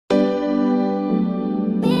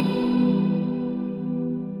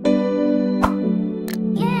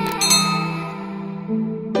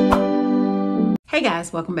Hey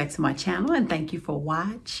guys, welcome back to my channel and thank you for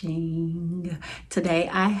watching. Today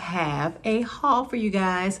I have a haul for you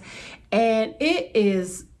guys and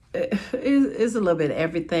it's a little bit of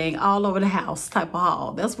everything, all over the house type of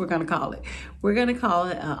haul. That's what we're gonna call it. We're gonna call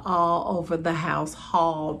it an all over the house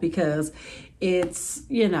haul because it's,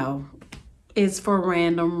 it's for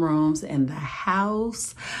random rooms in the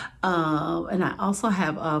house. And I also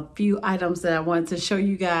have a few items that I wanted to show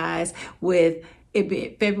you guys with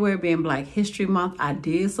February being Black History Month. I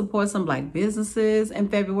did support some Black businesses in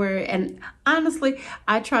February, and honestly,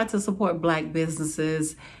 I try to support Black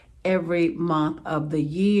businesses every month of the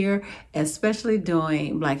year, especially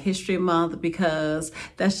during Black History Month, because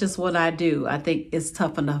that's just what I do. I think it's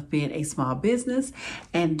tough enough being a small business,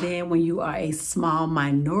 and then when you are a small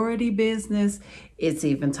minority business, it's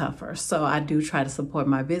even tougher. So I do try to support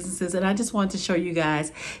my businesses, and I just want to show you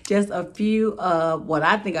guys just a few of what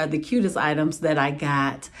I think are the cutest items that I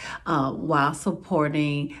got while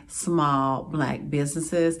supporting small Black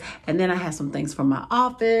businesses. And then I have some things from my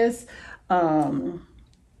office.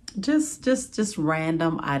 Just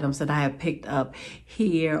random items that I have picked up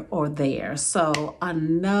here or there. So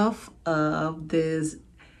enough of this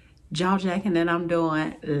jaw jacking that I'm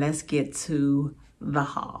doing. Let's get to the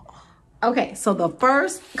haul. Okay, so the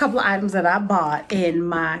first couple of items that I bought in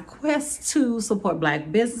my quest to support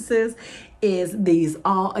Black businesses is these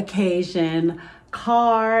all occasion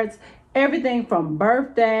cards. Everything from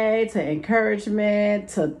birthday to encouragement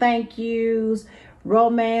to thank yous,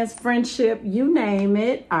 romance, friendship, you name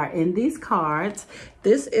it, are in these cards.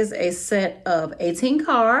 This is a set of 18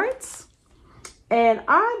 cards. And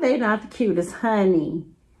are they not the cutest, honey?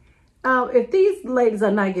 If these ladies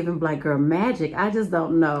are not giving Black girl magic, I just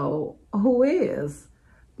don't know who is.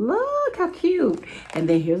 Look how cute. And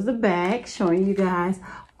then here's the back showing you guys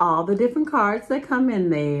all the different cards that come in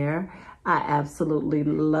there. I absolutely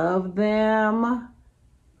love them.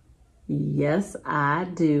 Yes, I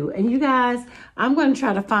do. And you guys, I'm going to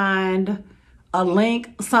try to find a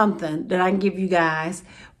link, something that I can give you guys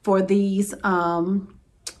for these,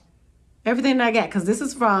 everything that I got, because this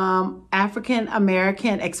is from African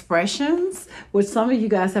American Expressions, which some of you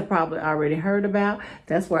guys have probably already heard about.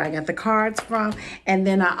 That's where I got the cards from. And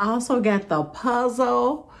then I also got the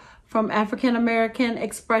puzzle from African American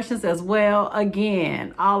Expressions as well.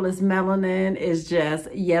 Again, all this melanin is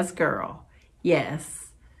just, yes, girl. Yes.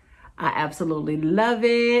 I absolutely love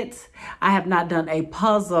it. I have not done a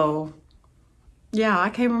puzzle. Yeah, I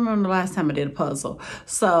can't remember the last time I did a puzzle.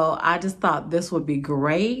 So I just thought this would be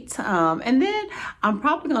great. And then I'm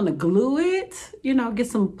probably going to glue it, get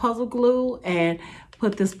some puzzle glue and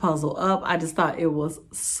put this puzzle up. I just thought it was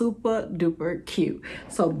super duper cute.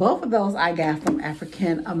 So both of those I got from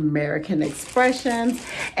African American Expressions.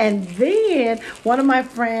 And then one of my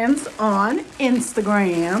friends on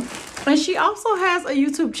Instagram, and she also has a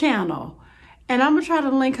YouTube channel. And I'm going to try to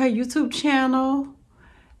link her YouTube channel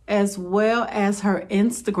as well as her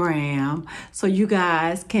Instagram, so you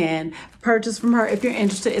guys can purchase from her if you're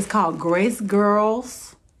interested. It's called Grace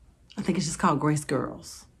Girls. I think it's just called Grace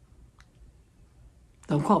Girls.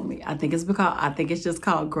 Don't quote me. I think it's just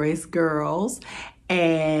called Grace Girls.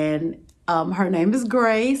 And her name is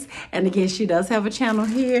Grace. And again, she does have a channel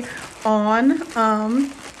here on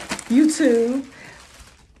YouTube.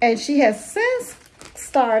 And she has since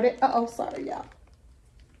started, sorry, y'all.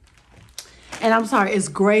 And I'm sorry, it's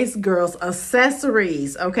Grace Girls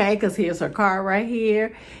Accessories, okay? Because here's her card right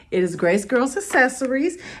here. It is Grace Girls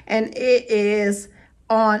Accessories. And it is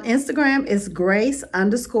on Instagram, it's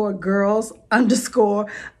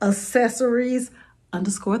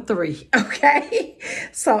Grace_Girls_Accessories_3, okay?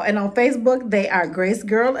 So, and on Facebook, they are Grace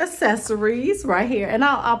Girl Accessories right here. And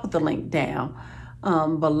I'll put the link down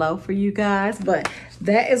below for you guys. But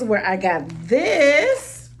that is where I got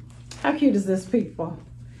this. How cute is this, people?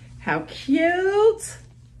 How cute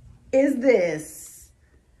is this?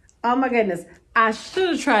 Oh my goodness. I should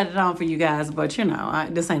have tried it on for you guys, but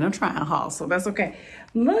this ain't no trying haul, so that's okay.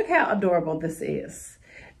 Look how adorable this is.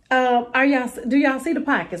 Do y'all see the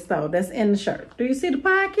pockets though that's in the shirt? Do you see the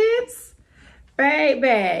pockets?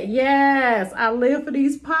 Baby, yes, I live for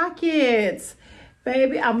these pockets.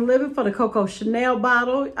 Baby, I'm living for the Coco Chanel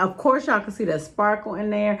bottle. Of course, y'all can see that sparkle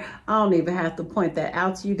in there. I don't even have to point that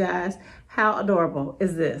out to you guys. How adorable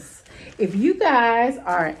is this? If you guys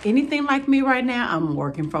are anything like me right now, I'm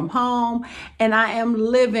working from home and I am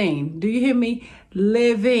living, do you hear me?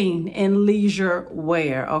 Living in leisure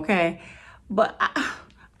wear, okay? But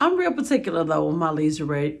I'm real particular though with my leisure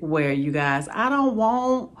wear, you guys. I don't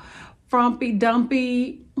want frumpy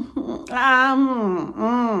dumpy.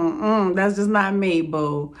 That's just not me,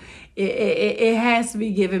 boo. It has to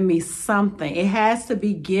be giving me something. It has to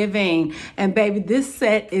be giving. And baby, this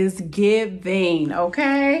set is giving,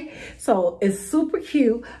 okay? So it's super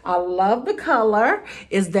cute. I love the color.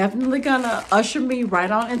 It's definitely gonna usher me right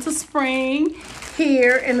on into spring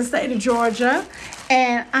here in the state of Georgia.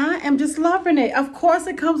 And I am just loving it. Of course,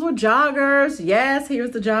 it comes with joggers. Yes,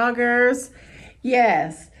 here's the joggers.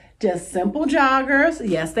 Yes. Just simple joggers.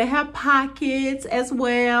 Yes, they have pockets as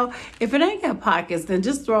well. If it ain't got pockets, then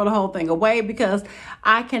just throw the whole thing away, because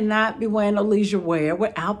I cannot be wearing a leisure wear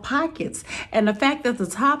without pockets. And the fact that the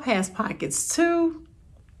top has pockets too,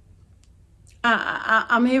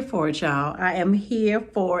 I'm here for it, y'all. I am here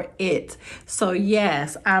for it. So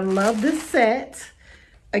yes, I love this set.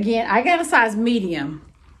 Again, I got a size medium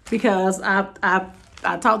because I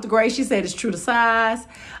talked to Grace. She said it's true to size.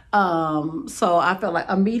 So I feel like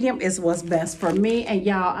a medium is what's best for me. And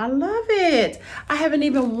y'all, I love it. I haven't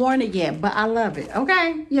even worn it yet, but I love it.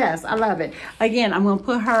 Okay. Yes, I love it. Again, I'm going to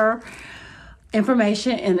put her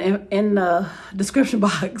information in the description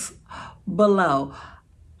box below.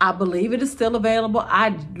 I believe it is still available.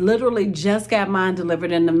 I literally just got mine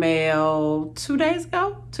delivered in the mail 2 days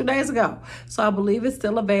ago. So I believe it's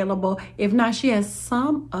still available. If not, she has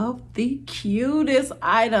some of the cutest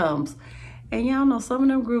items. And y'all know some of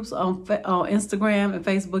them groups on Instagram and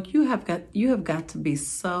Facebook, you have got to be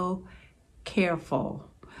so careful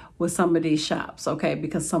with some of these shops, okay?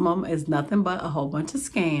 Because some of them is nothing but a whole bunch of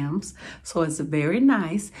scams. So it's very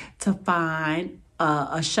nice to find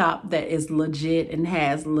a shop that is legit and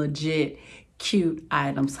has legit cute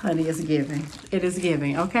items. Honey, it's giving. It is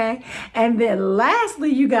giving, okay? And then lastly,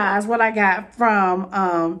 you guys, what I got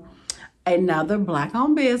from another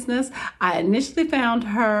Black-owned business. I initially found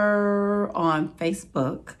her on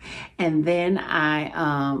Facebook, and then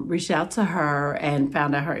I reached out to her and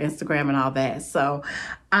found out her Instagram and all that. So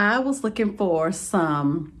I was looking for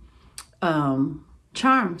some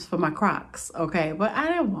charms for my Crocs, okay? But I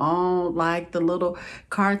didn't want like the little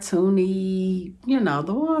cartoony, you know,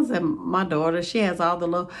 the ones that my daughter, she has all the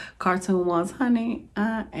little cartoon ones. Honey,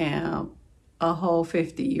 I am a whole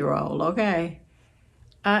 50-year-old, okay?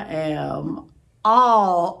 I am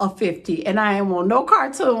all of 50, and I ain't want no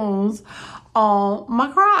cartoons on my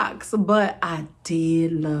Crocs. But I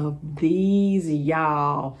did love these,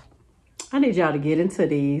 y'all. I need y'all to get into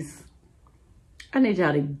these. I need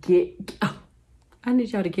y'all to get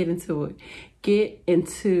into it. Get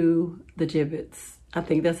into the gibbets. I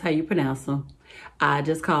think that's how you pronounce them. I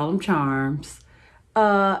just call them charms.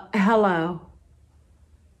 Hello.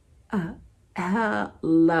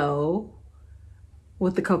 Hello.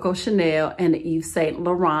 With the Coco Chanel and the Yves Saint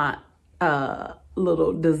Laurent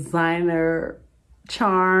little designer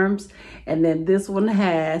charms. And then this one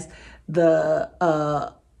has the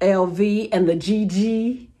LV and the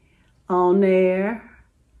GG on there.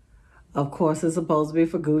 Of course, it's supposed to be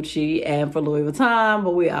for Gucci and for Louis Vuitton,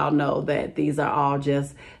 but we all know that these are all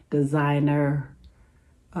just designer,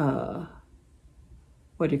 what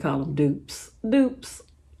do you call them? Dupes.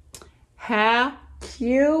 How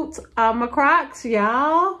cute are my Crocs,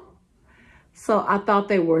 y'all. So I thought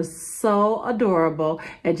they were so adorable.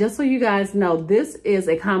 And just so you guys know, this is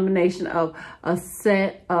a combination of a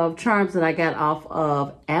set of charms that I got off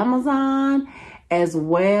of Amazon, as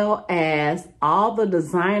well as all the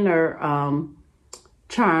designer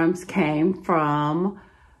charms came from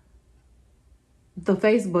the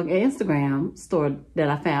Facebook and Instagram store that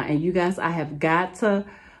I found. And you guys, I have got to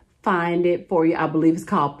find it for you. I believe it's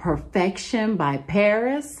called Perfection by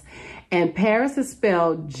Paris. And Paris is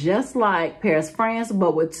spelled just like Paris, France,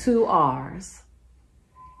 but with 2 R's.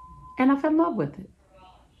 And I fell in love with it.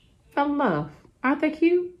 Fell in love. Aren't they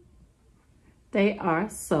cute? They are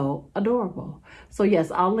so adorable. So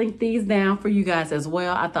yes, I'll link these down for you guys as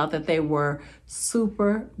well. I thought that they were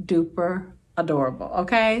super duper adorable.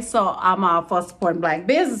 Okay, so I'm all for supporting Black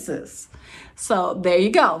businesses. So there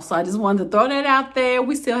you go. So I just wanted to throw that out there.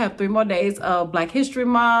 We still have 3 more days of Black History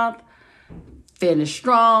Month. Finish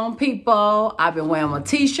strong, people. I've been wearing my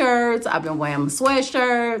t-shirts. I've been wearing my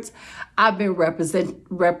sweatshirts. I've been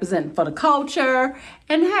representing for the culture.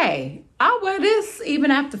 And hey, I wear this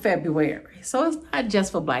even after February. So it's not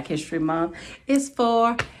just for Black History Month. It's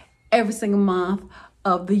for every single month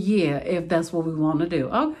of the year, if that's what we want to do.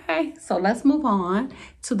 Okay, so let's move on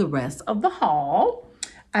to the rest of the haul.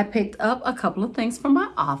 I picked up a couple of things from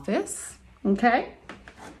my office. Okay,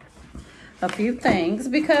 a few things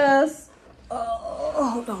because,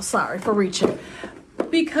 oh no, sorry for reaching.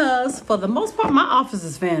 Because for the most part, my office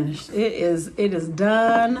is finished. It is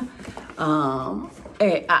done.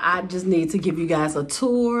 I just need to give you guys a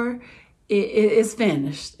tour it's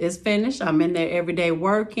finished. It's finished. I'm in there every day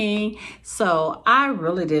working. So I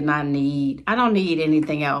really I don't need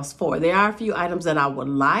anything else for it. There are a few items that I would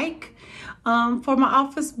like for my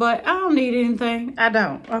office, but I don't need anything. I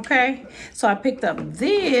don't, okay? So I picked up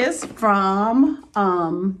this from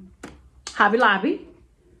Hobby Lobby,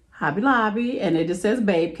 and it just says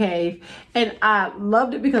Babe Cave. And I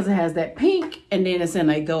loved it because it has that pink, and then it's in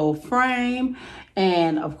a gold frame.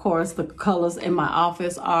 And of course, the colors in my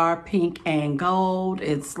office are pink and gold.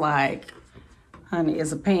 It's like, honey,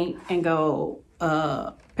 it's a pink and gold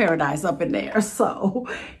paradise up in there. So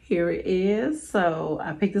here it is. So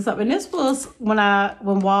I picked this up, and this was when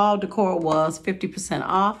wall decor was 50%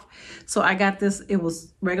 off. So I got this. It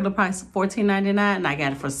was regular price $14.99, and I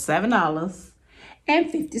got it for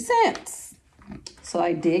 $7.50. So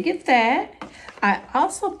I did get that. I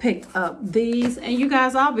also picked up these, and you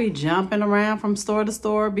guys, I'll be jumping around from store to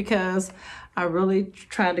store because I really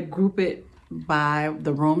tried to group it by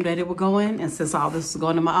the room that it would go in. And since all this is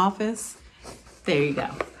going to my office, there you go.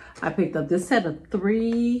 I picked up this set of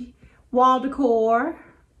 3 wall decor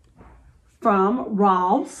from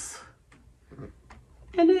Ross.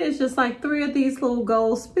 And it's just like 3 of these little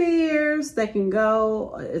gold spears that can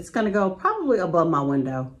go, it's gonna go probably above my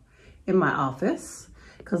window in my office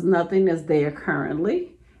because nothing is there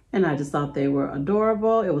currently. And I just thought they were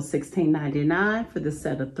adorable. It was $16.99 for this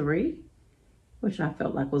set of 3, which I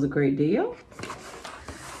felt like was a great deal.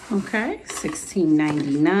 Okay,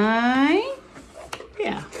 $16.99.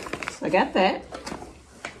 Yeah, so I got that.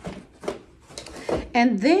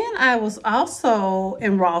 And then I was also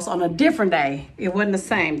in Ross on a different day. It wasn't the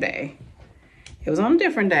same day. It was on a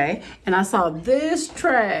different day. And I saw this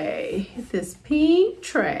tray, this pink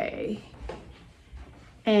tray.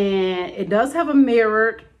 And it does have a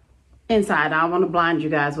mirrored inside. I don't want to blind you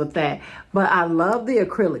guys with that. But I love the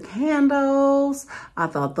acrylic handles. I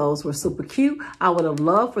thought those were super cute. I would have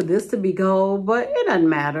loved for this to be gold, but it doesn't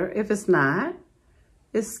matter if it's not.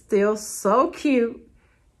 It's still so cute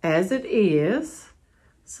as it is.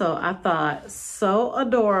 So I thought, so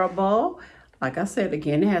adorable. Like I said,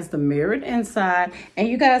 again, it has the mirrored inside. And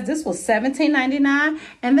you guys, this was $17.99.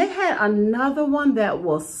 And they had another one that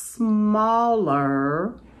was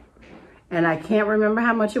smaller. And I can't remember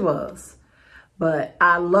how much it was. But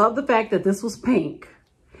I love the fact that this was pink,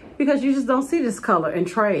 because you just don't see this color in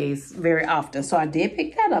trays very often. So I did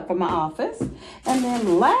pick that up for my office. And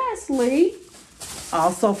then lastly,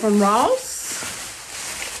 also from Ross.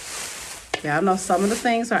 Y'all know some of the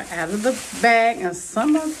things are out of the bag and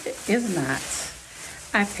some of it is not.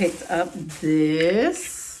 I picked up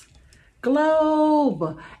this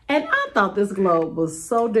globe. And I thought this globe was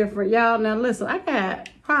so different. Y'all, now listen, I got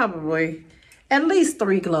probably at least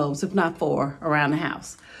 3 globes, if not 4, around the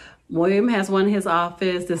house. William has one in his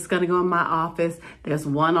office. This is gonna go in my office. There's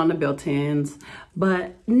one on the built-ins,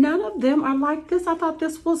 but none of them are like this. I thought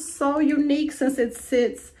this was so unique since it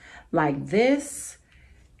sits like this,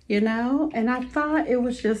 you know? And I thought it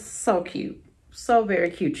was just so cute. So very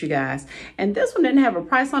cute, you guys. And this one didn't have a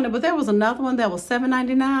price on it, but there was another one that was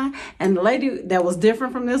 $7.99, and the lady that was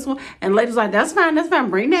different from this one, and the lady was like, that's fine,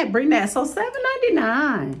 bring that. So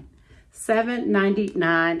 $7.99.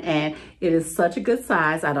 $7.99, and it is such a good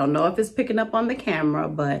size. I don't know if it's picking up on the camera,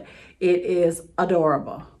 but it is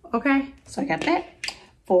adorable. Okay, so I got that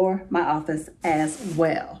for my office as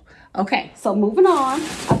well. Okay, so moving on,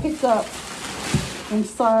 I picked up, I'm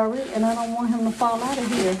sorry, and I don't want him to fall out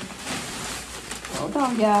of here. Hold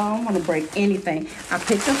on, y'all, I don't want to break anything. I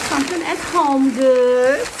picked up something at Home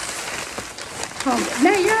Goods.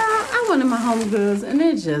 Now, y'all, I went in my Home Goods and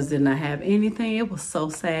it just did not have anything. It was so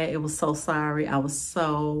sad. It was so sorry. I was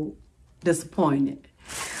so disappointed.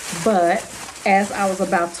 But as I was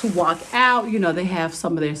about to walk out, you know, they have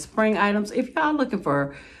some of their spring items. If y'all looking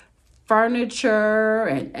for furniture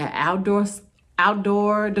and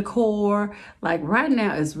outdoor decor, like right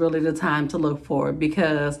now is really the time to look for it,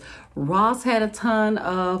 because Ross had a ton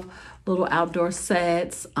of little outdoor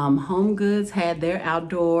sets. Home Goods had their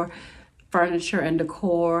outdoor furniture and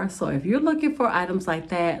decor. So if you're looking for items like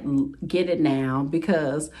that, get it now,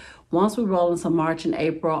 because once we roll into March and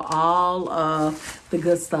April, all of the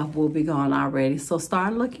good stuff will be gone already. So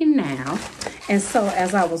start looking now. And so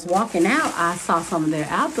as I was walking out, I saw some of their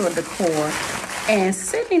outdoor decor, and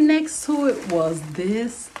sitting next to it was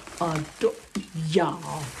this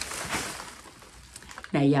y'all.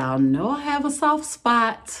 Now y'all know I have a soft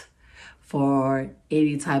spot for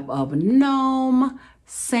any type of gnome,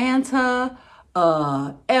 Santa,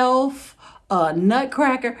 elf,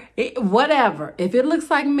 nutcracker, whatever. If it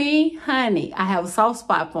looks like me, honey, I have a soft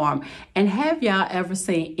spot for them. And have y'all ever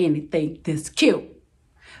seen anything this cute?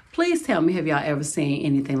 Please tell me, have y'all ever seen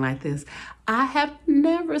anything like this? I have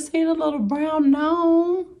never seen a little brown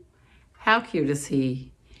gnome. How cute is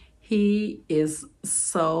he? He is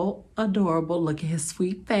so adorable. Look at his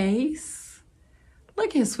sweet face. Look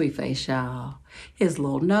at his sweet face, y'all. His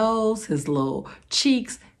little nose, his little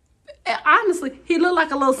cheeks. Honestly, he looked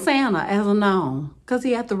like a little Santa as a gnome because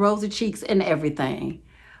he had the rosy cheeks and everything.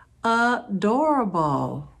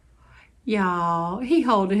 Adorable. Y'all, he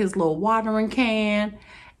holding his little watering can,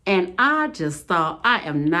 and I just thought, I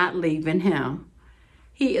am not leaving him.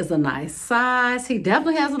 He is a nice size. He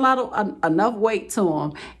definitely has a lot of enough weight to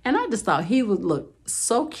him, and I just thought he would look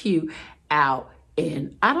so cute out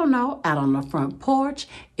in, I don't know, out on the front porch,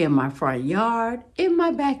 in my front yard, in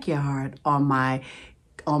my backyard, on my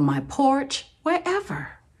porch,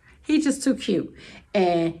 wherever. He's just too cute.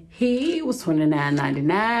 And he was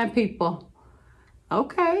 $29.99, people.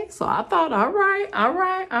 Okay, so I thought, all right.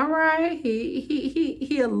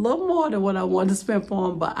 He a little more than what I wanted to spend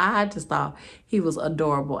for him, but I just thought he was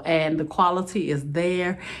adorable. And the quality is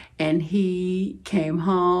there, and he came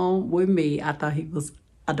home with me. I thought he was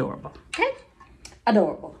adorable. Okay,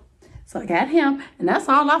 adorable. So I got him, and that's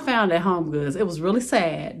all I found at Home Goods. It was really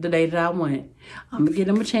sad the day that I went. I'm gonna give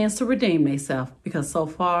them a chance to redeem themselves because so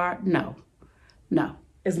far, no,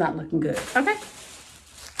 it's not looking good.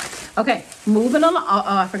 Okay, moving on. Oh,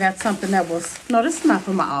 I forgot something that was, no, this is not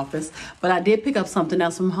from my office, but I did pick up something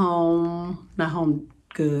else from not Home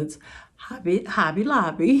Goods, Hobby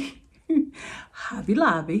Lobby. Hobby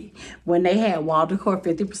Lobby. When they had wall decor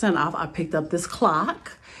 50% off, I picked up this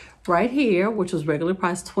clock right here, which was regular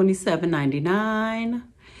price $27.99.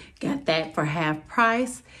 Got that for half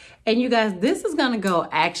price. And you guys, this is gonna go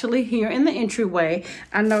actually here in the entryway.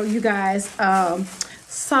 I know you guys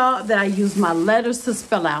saw that I used my letters to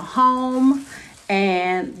spell out home,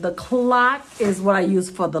 and the clock is what I use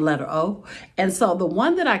for the letter O. And so the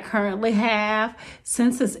one that I currently have,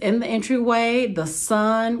 since it's in the entryway, the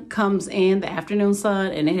sun comes in, the afternoon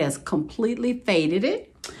sun, and it has completely faded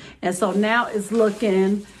it. And so now it's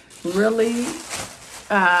looking really,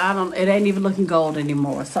 it ain't even looking gold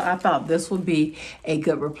anymore. So I thought this would be a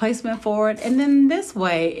good replacement for it. And then this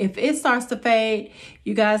way, if it starts to fade,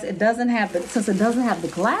 you guys, it doesn't have the, since it doesn't have the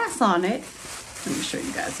glass on it, let me show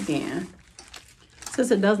you guys again.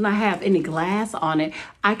 Since it does not have any glass on it,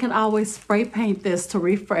 I can always spray paint this to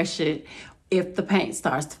refresh it if the paint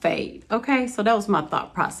starts to fade. Okay, so that was my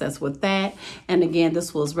thought process with that. And again,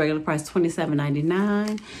 this was regular price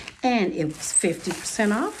 $27.99, and it was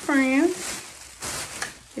 50% off, friends.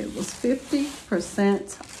 It was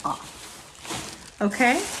 50% off.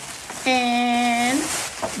 Okay, and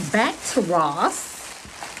back to Ross.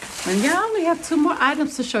 And y'all only have 2 more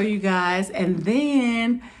items to show you guys, and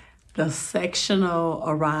then the sectional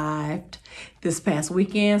arrived this past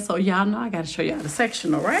weekend. So y'all know I gotta show y'all the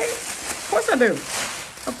sectional, right? Of course I do.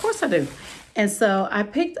 Of course I do. And so I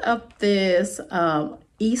picked up this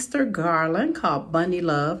Easter garland called Bunny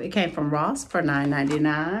Love. It came from Ross for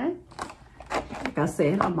 $9.99. Like I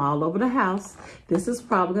said, I'm all over the house. This is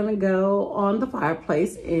probably gonna go on the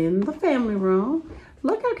fireplace in the family room.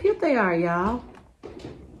 Look how cute they are, y'all.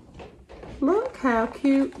 Look how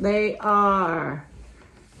cute they are.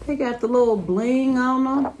 They got the little bling on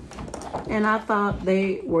them. And I thought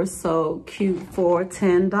they were so cute for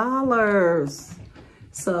 $10.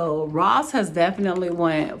 So Ross has definitely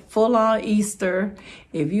went full on Easter.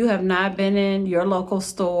 If you have not been in your local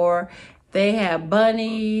store, they have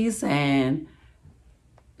bunnies and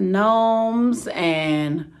gnomes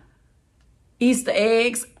and Easter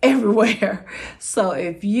eggs everywhere. So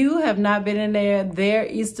if you have not been in there, their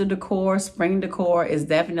Easter decor, spring decor is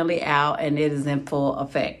definitely out, and it is in full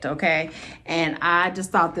effect, okay? And I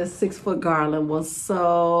just thought this 6-foot garland was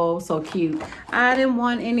so cute. I didn't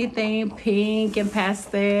want anything pink and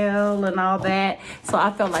pastel and all that. So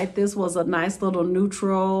I felt like this was a nice little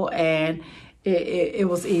neutral, and it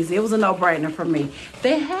was easy. It was a no-brainer for me.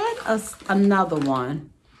 They had another one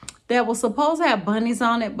that was supposed to have bunnies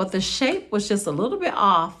on it, but the shape was just a little bit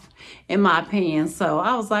off, in my opinion. So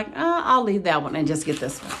I was like, I'll leave that one and just get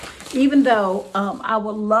this one. Even though I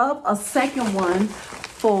would love a second one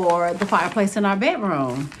for the fireplace in our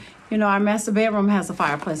bedroom. You know, our master bedroom has a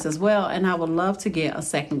fireplace as well, and I would love to get a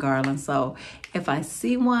second garland. So if I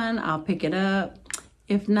see one, I'll pick it up.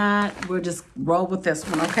 If not, we'll just roll with this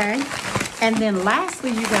one, okay? And then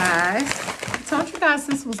lastly, you guys, I told you guys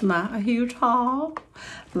this was not a huge haul.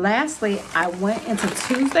 Lastly, I went into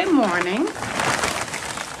Tuesday morning,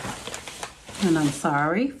 and I'm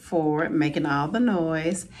sorry for making all the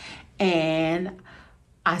noise, and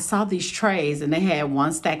I saw these trays, and they had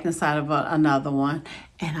one stacked inside of another one,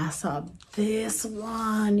 and I saw this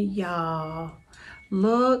one, y'all.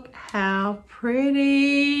 Look how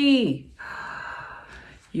pretty.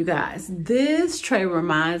 You guys, this tray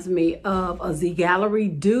reminds me of a Z Gallery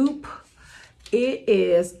dupe. It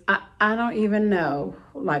is, I don't even know,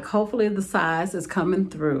 like hopefully the size is coming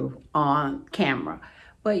through on camera.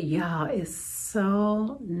 But y'all, it's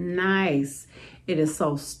so nice. It is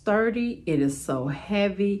so sturdy, it is so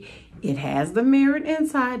heavy. It has the mirrored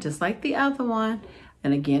inside just like the other one.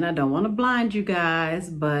 And again, I don't want to blind you guys,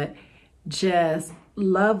 but just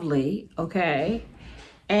lovely, okay?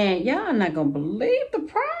 And y'all are not gonna believe the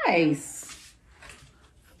price.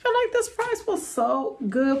 I feel like this price was so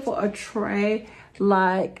good for a tray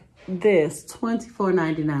like this,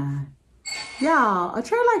 $24.99. Y'all, a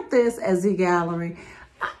tray like this at Z Gallery,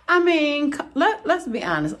 I mean, let's be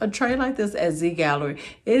honest, a tray like this at Z Gallery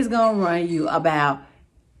is gonna run you about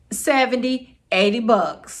 70, 80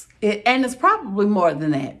 bucks. And it's probably more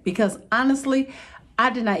than that because honestly, I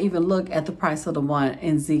did not even look at the price of the one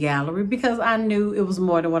in Z Gallery because I knew it was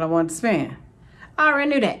more than what I wanted to spend. I already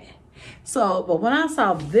knew that. So, but when I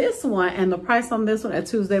saw this one and the price on this one at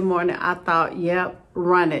Tuesday morning, I thought, yep,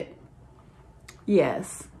 run it.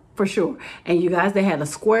 Yes, for sure. And you guys, they had a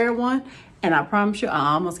square one. And I promise you,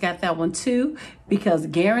 I almost got that one too because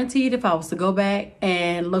guaranteed if I was to go back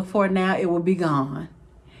and look for it now, it would be gone.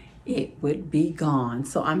 It would be gone.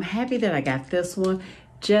 So I'm happy that I got this one.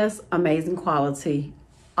 Just amazing quality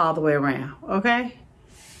all the way around, okay?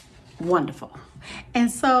 Wonderful.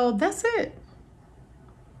 And so that's it.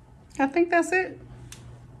 I think that's it.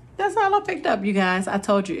 That's all I picked up, you guys. I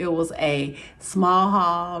told you it was a small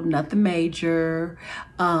haul, nothing major.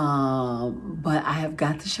 But I have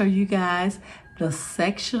got to show you guys the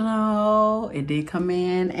sectional. It did come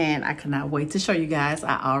in and I cannot wait to show you guys.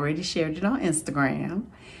 I already shared it on Instagram.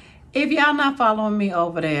 If y'all not following me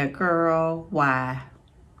over there, girl, why?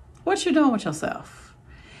 What you doing with yourself?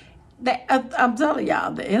 I'm telling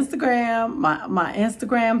y'all, the Instagram, my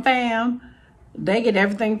Instagram fam, they get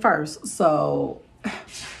everything first. So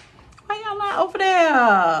why y'all not over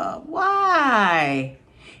there? Why?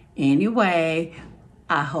 Anyway,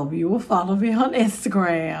 I hope you will follow me on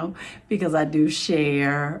Instagram because I do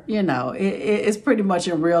share, you know, it's pretty much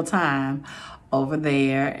in real time over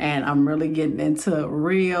there, and I'm really getting into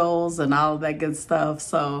reels and all of that good stuff.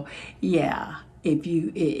 So yeah, if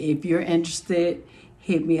you're interested,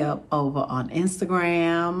 hit me up over on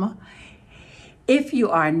Instagram. If you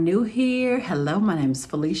are new here, hello, my name is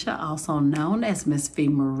Felicia, also known as Miss Fee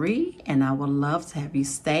Marie, and I would love to have you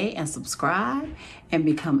stay and subscribe and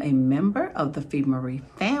become a member of the Fee Marie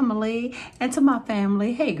family. And to my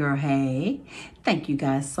family, hey girl, hey. Thank you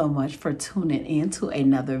guys so much for tuning in to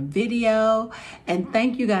another video. And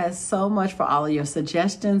thank you guys so much for all of your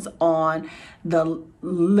suggestions on the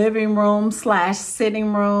living room /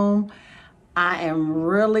 sitting room. I am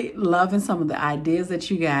really loving some of the ideas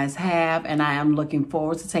that you guys have, and I am looking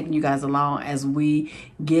forward to taking you guys along as we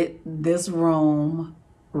get this room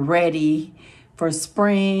ready for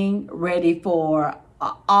spring, ready for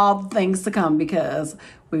all the things to come, because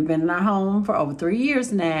we've been in our home for over 3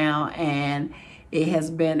 years now, and it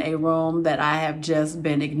has been a room that I have just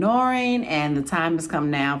been ignoring, and the time has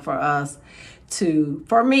come now for us to,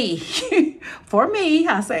 for me, for me,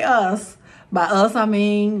 I say us, by us I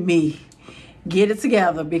mean me. Get it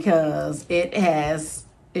together because it's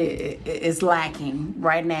lacking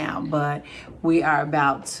right now, but we are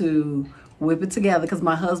about to whip it together because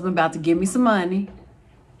my husband about to give me some money.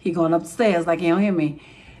 He going upstairs like he don't hear me.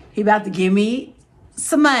 He about to give me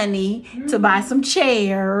some money to buy some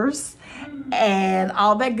chairs and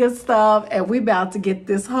all that good stuff, and we about to get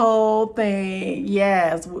this whole thing.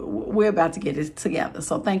 Yes, we're about to get it together.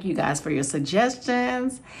 So thank you guys for your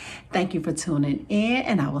suggestions. Thank you for tuning in,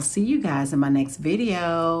 and I will see you guys in my next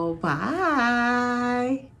video.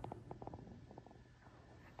 Bye.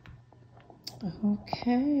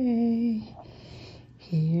 Okay,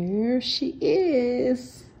 here she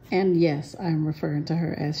is. And yes, I'm referring to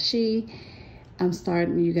her as she. I'm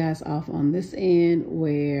starting you guys off on this end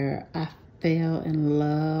where I fell in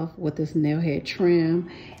love with this nail head trim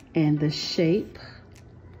and the shape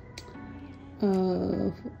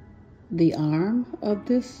of the arm of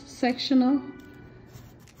this sectional,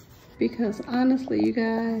 because honestly, you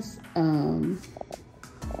guys,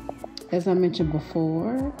 as I mentioned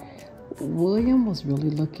before, William was really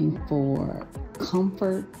looking for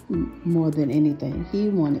comfort more than anything. He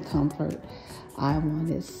wanted comfort. I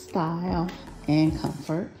wanted style and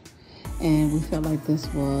comfort, and we felt like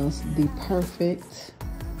this was the perfect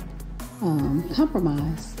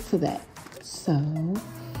compromise to that. So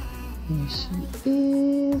here she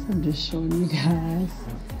is. I'm just showing you guys,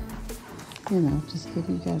 you know, just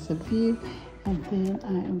giving you guys a view. And then I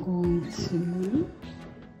am going to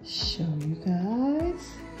show you guys.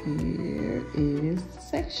 Here is the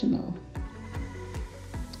sectional.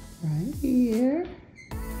 Right here.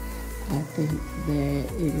 I think that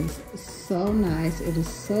it is so nice. It is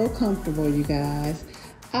so comfortable, you guys.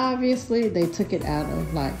 Obviously, they took it out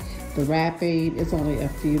of like the wrapping. It's only a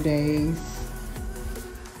few days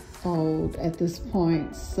old at this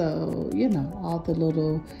point. So, you know, all the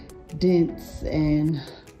little dents and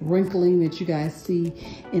wrinkling that you guys see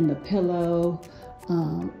in the pillow,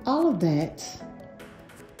 all of that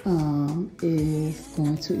is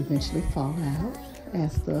going to eventually fall out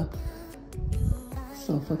as the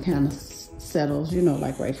sofa kind of settles, you know,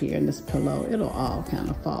 like right here in this pillow. It'll all kind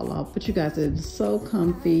of fall off. But you guys, it is so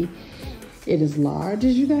comfy. It is large,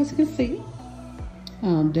 as you guys can see.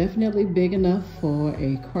 Definitely big enough for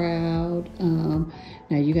a crowd.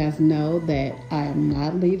 Now you guys know that I am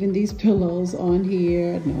not leaving these pillows on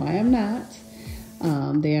here. No, I am not.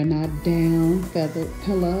 They are not down feathered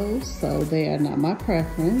pillows, so they are not my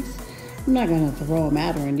preference. I'm not gonna throw them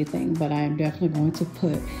out or anything, but I am definitely going to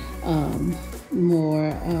put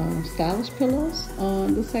more stylish pillows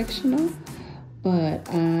on the sectional. But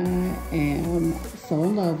I am so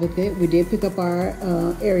in love with it. We did pick up our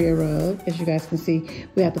area rug. As you guys can see,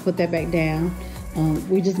 we have to put that back down.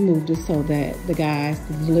 We just moved it so that the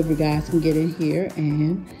delivery guys can get in here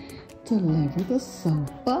and deliver the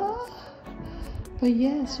sofa. But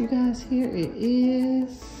yes, you guys, here it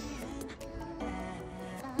is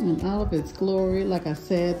in all of its glory. Like I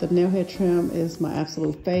said, the nail head trim is my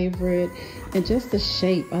absolute favorite. And just the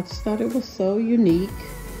shape, I just thought it was so unique.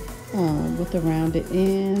 With the rounded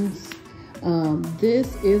ends.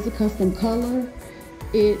 This is a custom color.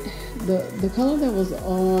 The color that was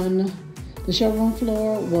on the showroom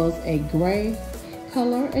floor was a gray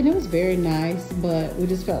color, and it was very nice, but we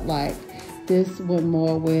just felt like this went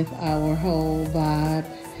more with our whole vibe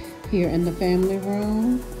here in the family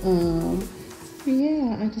room.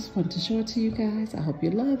 Yeah, I just wanted to show it to you guys. I hope you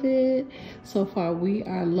love it. So far, we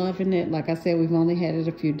are loving it. Like I said, we've only had it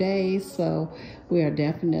a few days, so we are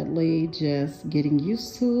definitely just getting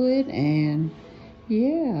used to it. And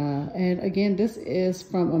yeah, and again, this is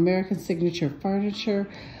from American Signature Furniture.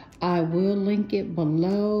 I will link it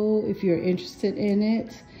below if you're interested in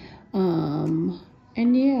it. And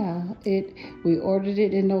yeah, we ordered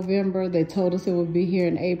it in November. They told us it would be here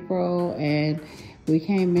in April, and we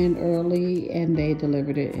came in early and they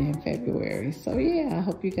delivered it in February. So yeah, I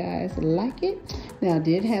hope you guys like it. Now I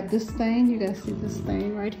did have this stain. You guys see this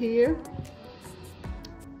stain right here?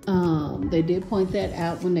 They did point that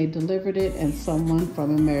out when they delivered it, and someone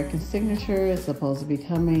from American Signature is supposed to be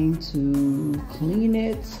coming to clean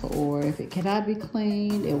it, or if it cannot be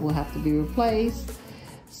cleaned, it will have to be replaced.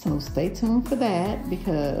 So stay tuned for that,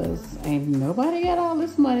 because ain't nobody got all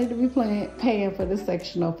this money to be paying for this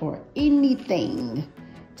sectional for anything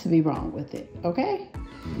to be wrong with it, okay?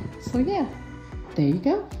 So yeah, there you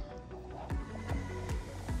go.